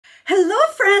Hello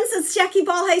friends, it's Jackie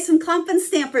Ballheis from Clump and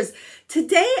Stampers.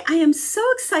 Today I am so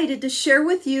excited to share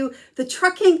with you the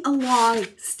Trucking Along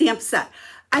stamp set.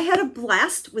 I had a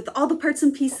blast with all the parts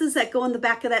and pieces that go in the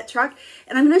back of that truck,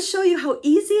 and I'm going to show you how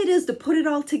easy it is to put it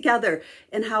all together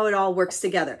and how it all works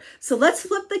together. So let's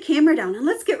flip the camera down and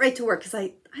let's get right to work because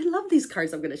I love these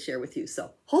cards I'm going to share with you.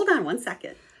 So hold on one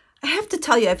second. I have to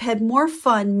tell you, I've had more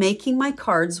fun making my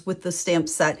cards with the stamp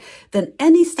set than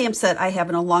any stamp set I have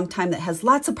in a long time that has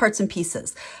lots of parts and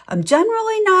pieces. I'm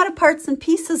generally not a parts and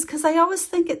pieces because I always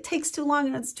think it takes too long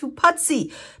and it's too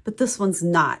putsy, but this one's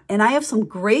not. And I have some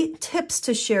great tips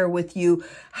to share with you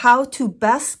how to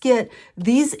best get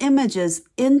these images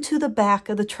into the back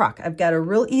of the truck. I've got a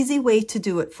real easy way to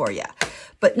do it for you.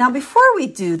 But now before we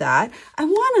do that, I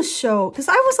want to show, because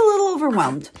I was a little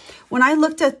overwhelmed when I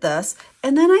looked at this,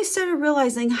 and then I started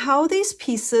realizing how these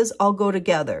pieces all go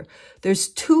together. There's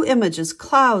two images,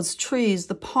 clouds, trees,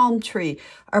 the palm tree,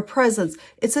 our presents.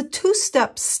 It's a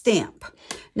two-step stamp.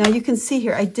 Now you can see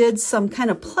here, I did some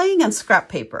kind of playing on scrap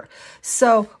paper.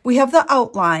 So we have the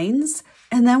outlines,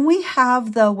 and then we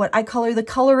have the, what I call the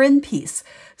color in piece.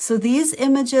 So these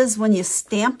images, when you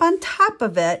stamp on top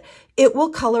of it, it will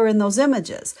color in those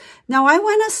images. Now I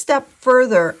went a step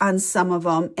further on some of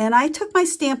them, and I took my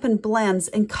Stampin' Blends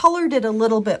and colored it a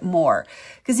little bit more.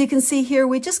 Because you can see here,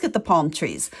 we just get the palm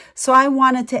trees. So I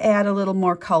wanted to add a little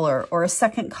more color or a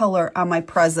second color on my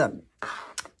present.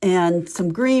 And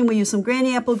some green, we use some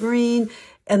granny apple green,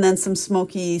 and then some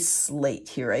smoky slate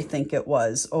here, I think it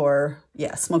was, or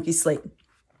yeah, smoky slate.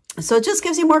 So it just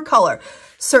gives you more color.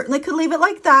 Certainly could leave it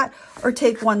like that or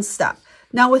take one step.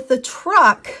 Now with the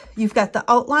truck, you've got the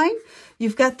outline,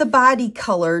 you've got the body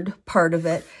colored part of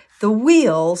it, the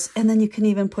wheels, and then you can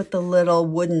even put the little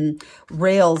wooden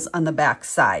rails on the back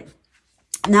side.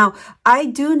 Now, I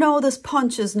do know this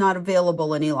punch is not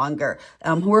available any longer.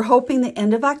 We're hoping the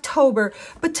end of October,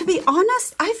 but to be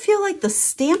honest, I feel like the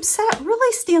stamp set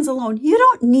really stands alone. You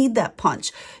don't need that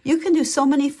punch. You can do so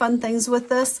many fun things with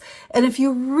this, and if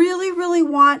you really, really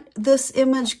want this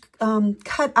image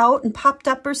cut out and popped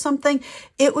up or something,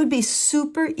 it would be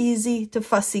super easy to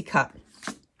fussy cut.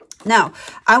 Now,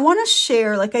 I want to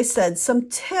share, like I said, some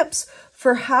tips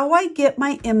for how I get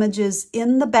my images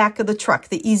in the back of the truck,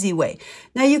 the easy way.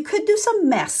 Now you could do some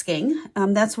masking,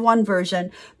 that's one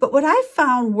version, but what I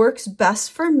found works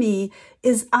best for me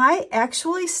is I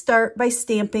actually start by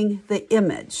stamping the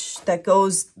image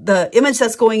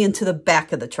that's going into the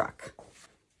back of the truck.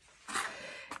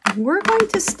 And we're going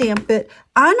to stamp it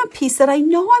on a piece that I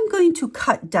know I'm going to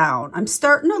cut down. I'm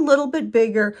starting a little bit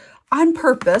bigger on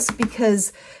purpose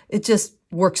because it just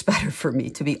works better for me,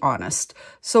 to be honest.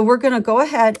 So we're going to go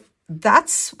ahead.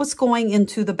 That's what's going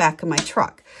into the back of my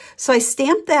truck. So I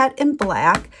stamped that in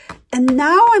black, and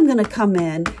now I'm going to come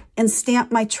in and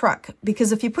stamp my truck,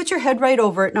 because if you put your head right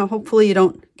over it, now hopefully you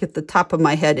don't get the top of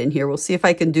my head in here. We'll see if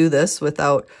I can do this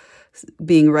without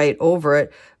being right over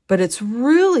it. But it's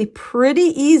really pretty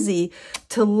easy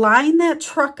to line that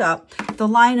truck up, the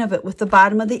line of it with the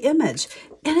bottom of the image.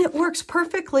 And it works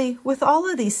perfectly with all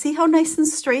of these. See how nice and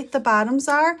straight the bottoms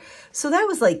are? So that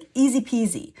was like easy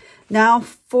peasy. Now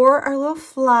for our little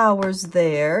flowers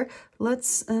there,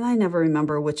 and I never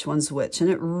remember which one's which, and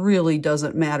it really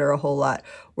doesn't matter a whole lot.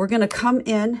 We're gonna come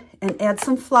in and add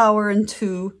some flower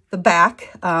into the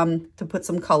back to put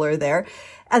some color there.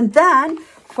 And then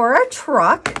for our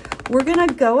truck, we're gonna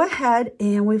go ahead,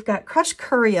 and we've got crushed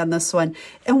curry on this one.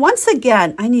 And once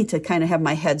again, I need to kind of have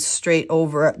my head straight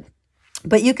over it.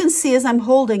 But you can see as I'm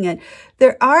holding it,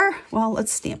 there are, well,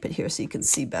 let's stamp it here so you can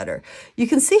see better. You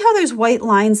can see how there's white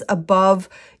lines above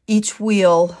each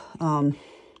wheel,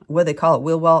 what do they call it?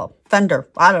 Wheel well, fender,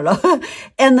 I don't know.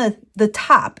 And the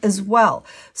top as well.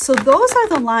 So those are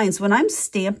the lines. When I'm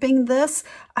stamping this,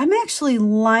 I'm actually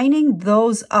lining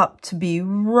those up to be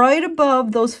right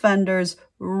above those fenders,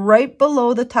 right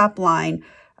below the top line.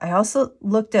 I also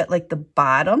looked at like the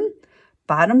bottom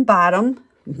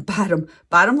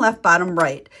left, bottom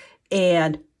right,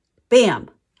 and bam,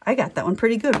 I got that one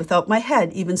pretty good without my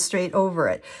head even straight over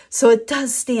it. So it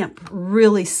does stamp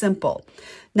really simple.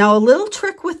 Now a little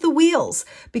trick with the wheels,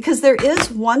 because there is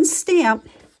one stamp,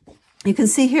 you can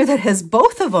see here, that has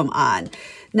both of them on.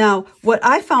 Now, what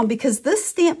I found, because this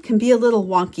stamp can be a little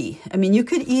wonky, I mean, you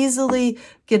could easily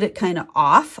get it kind of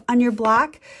off on your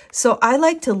block. So I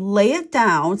like to lay it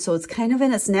down so it's kind of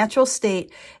in its natural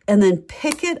state and then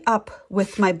pick it up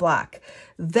with my block.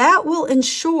 That will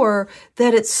ensure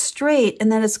that it's straight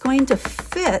and that it's going to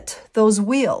fit those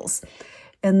wheels.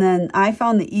 And then I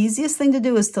found the easiest thing to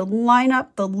do is to line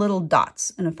up the little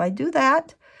dots. And if I do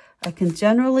that, I can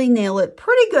generally nail it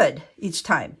pretty good each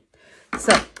time.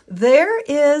 So there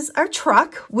is our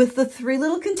truck with the 3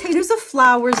 little containers of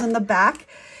flowers in the back.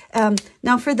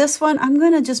 Now for this one, I'm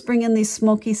going to just bring in these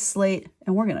smoky slate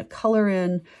and we're going to color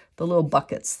in the little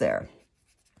buckets there.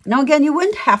 Now again, you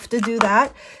wouldn't have to do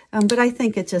that, but I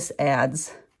think it just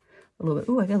adds a little bit.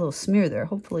 Ooh, I got a little smear there.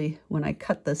 Hopefully when I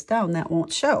cut this down, that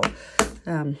won't show.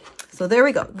 So there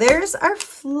we go. There's our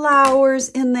flowers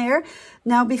in there.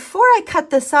 Now, before I cut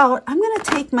this out, I'm going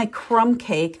to take my crumb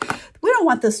cake. We don't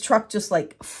want this truck just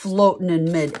like floating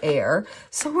in midair.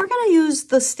 So we're going to use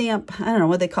the stamp, I don't know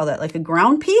what they call that, like a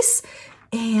ground piece.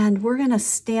 And we're going to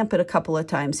stamp it a couple of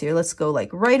times here. Let's go like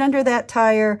right under that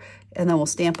tire, and then we'll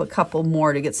stamp a couple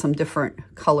more to get some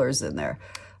different colors in there.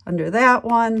 Under that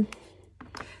one.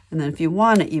 And then if you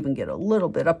want to even get a little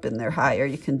bit up in there higher,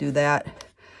 you can do that.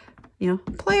 You know,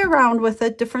 play around with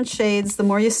it, different shades. The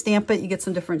more you stamp it, you get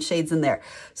some different shades in there.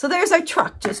 So there's our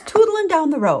truck just tootling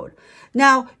down the road.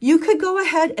 Now, you could go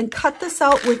ahead and cut this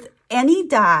out with any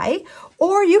die,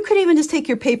 or you could even just take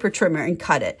your paper trimmer and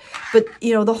cut it. But,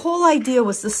 you know, the whole idea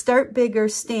was to start bigger,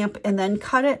 stamp, and then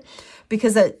cut it,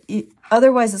 because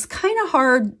otherwise it's kind of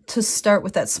hard to start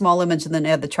with that small image and then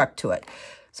add the truck to it.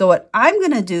 So what I'm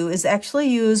going to do is actually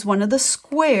use one of the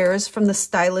squares from the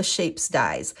Stylish Shapes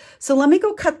dies. So let me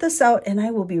go cut this out and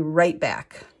I will be right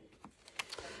back.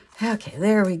 Okay,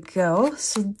 there we go.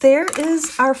 So there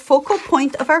is our focal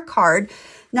point of our card.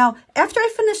 Now, after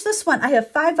I finish this one, I have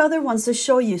 5 other ones to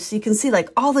show you so you can see like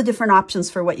all the different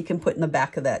options for what you can put in the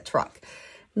back of that truck.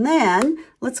 And then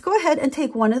let's go ahead and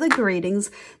take one of the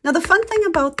greetings. Now, the fun thing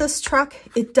about this truck,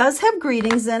 it does have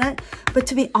greetings in it, but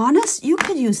to be honest, you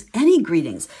could use any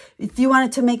greetings. If you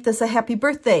wanted to make this a happy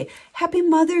birthday, happy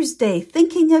Mother's Day,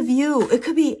 thinking of you, it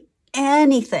could be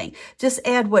anything. Just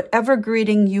add whatever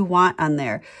greeting you want on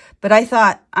there. But I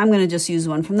thought I'm going to just use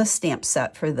one from the stamp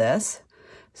set for this.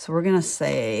 So we're going to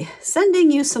say,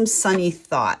 sending you some sunny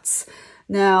thoughts.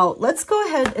 Now, let's go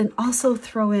ahead and also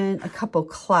throw in a couple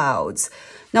clouds.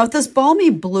 Now, with this balmy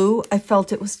blue, I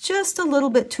felt it was just a little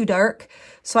bit too dark.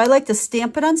 So I like to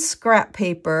stamp it on scrap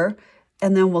paper,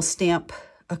 and then we'll stamp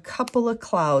a couple of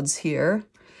clouds here.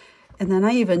 And then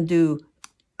I even do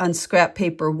on scrap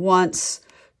paper once,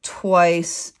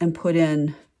 twice, and put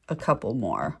in a couple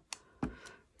more,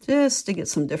 just to get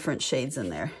some different shades in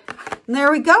there. And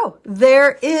there we go.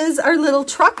 There is our little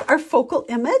truck, our focal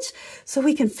image, so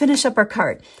we can finish up our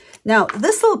card. Now,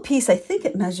 this little piece, I think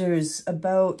it measures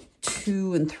about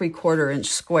 2 3/4 inch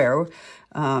square.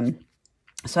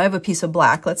 So I have a piece of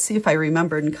black. Let's see if I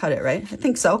remembered and cut it, right? I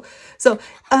think so. So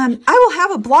I will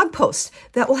have a blog post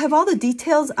that will have all the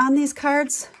details on these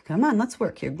cards. Come on, let's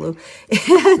work here, glue.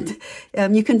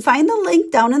 And you can find the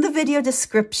link down in the video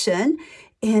description.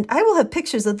 And I will have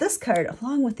pictures of this card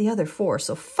along with the other 4.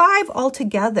 So 5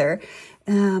 altogether,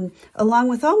 along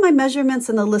with all my measurements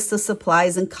and the list of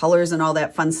supplies and colors and all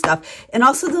that fun stuff. And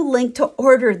also the link to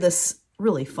order this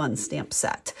really fun stamp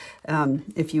set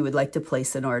if you would like to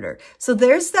place an order. So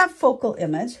there's that focal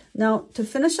image. Now, to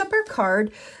finish up our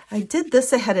card, I did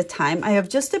this ahead of time. I have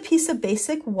just a piece of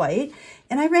basic white,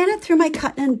 and I ran it through my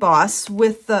cut and emboss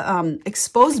with the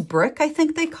exposed brick, I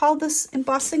think they call this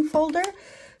embossing folder.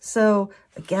 So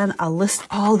again, I'll list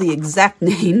all the exact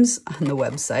names on the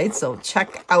website, so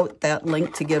check out that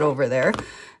link to get over there.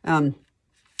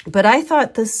 But I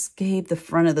thought this gave the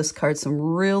front of this card some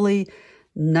really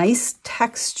nice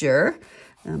texture.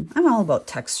 I'm all about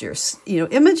textures. You know,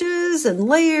 images and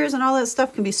layers and all that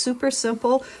stuff can be super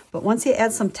simple, but once you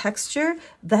add some texture,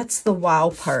 that's the wow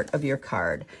part of your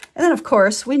card. And then, of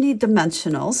course, we need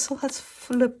dimensionals. So let's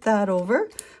flip that over.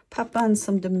 Pop on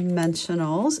some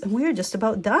dimensionals, and we are just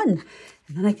about done.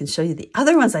 And then I can show you the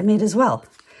other ones I made as well.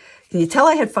 Can you tell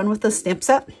I had fun with this stamp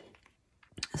set?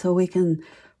 So we can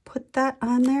put that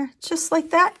on there just like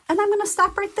that, and I'm going to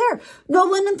stop right there. No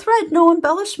linen thread, no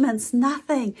embellishments,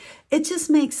 nothing. It just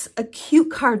makes a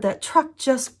cute card. That truck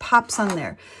just pops on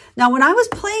there. Now, when I was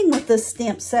playing with this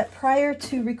stamp set prior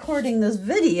to recording this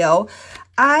video,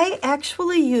 I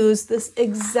actually used this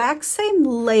exact same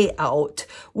layout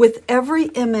with every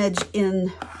image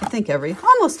in, I think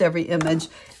almost every image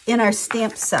in our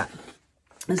stamp set.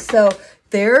 So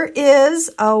there is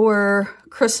our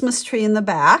Christmas tree in the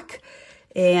back,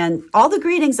 and all the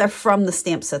greetings are from the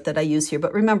stamp set that I use here.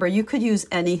 But remember, you could use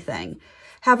anything.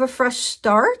 Have a fresh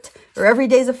start, or every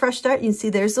day's a fresh start. You can see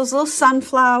there's those little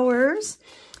sunflowers,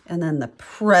 and then the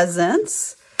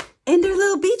presents, and their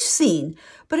little beach scene.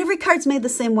 but every card's made the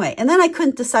same way. And then I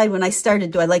couldn't decide when I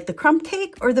started, do I like the crumb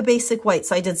cake or the basic white?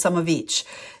 So I did some of each.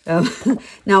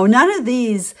 Now, none of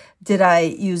these did I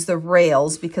use the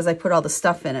rails because I put all the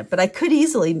stuff in it, but I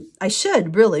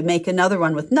should really make another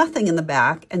one with nothing in the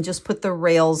back and just put the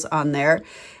rails on there.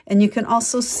 And you can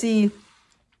also see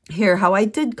here how I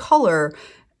did color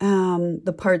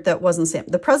the part that wasn't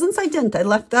stamped. The presents I didn't. I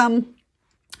left them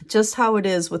just how it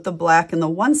is with the black and the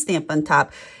one stamp on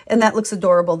top. And that looks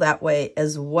adorable that way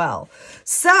as well.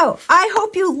 So I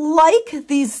hope you like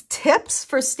these tips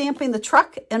for stamping the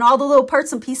truck and all the little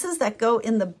parts and pieces that go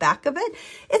in the back of it.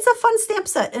 It's a fun stamp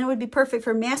set and it would be perfect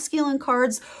for masculine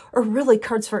cards or really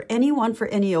cards for anyone for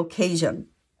any occasion.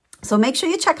 So make sure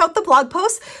you check out the blog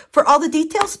post for all the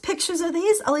details, pictures of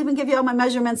these. I'll even give you all my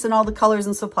measurements and all the colors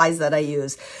and supplies that I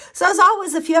use. So as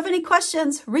always, if you have any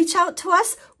questions, reach out to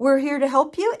us. We're here to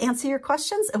help you answer your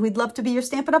questions, and we'd love to be your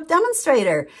Stampin' Up!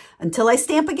 Demonstrator. Until I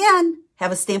stamp again,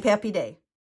 have a stamp happy day.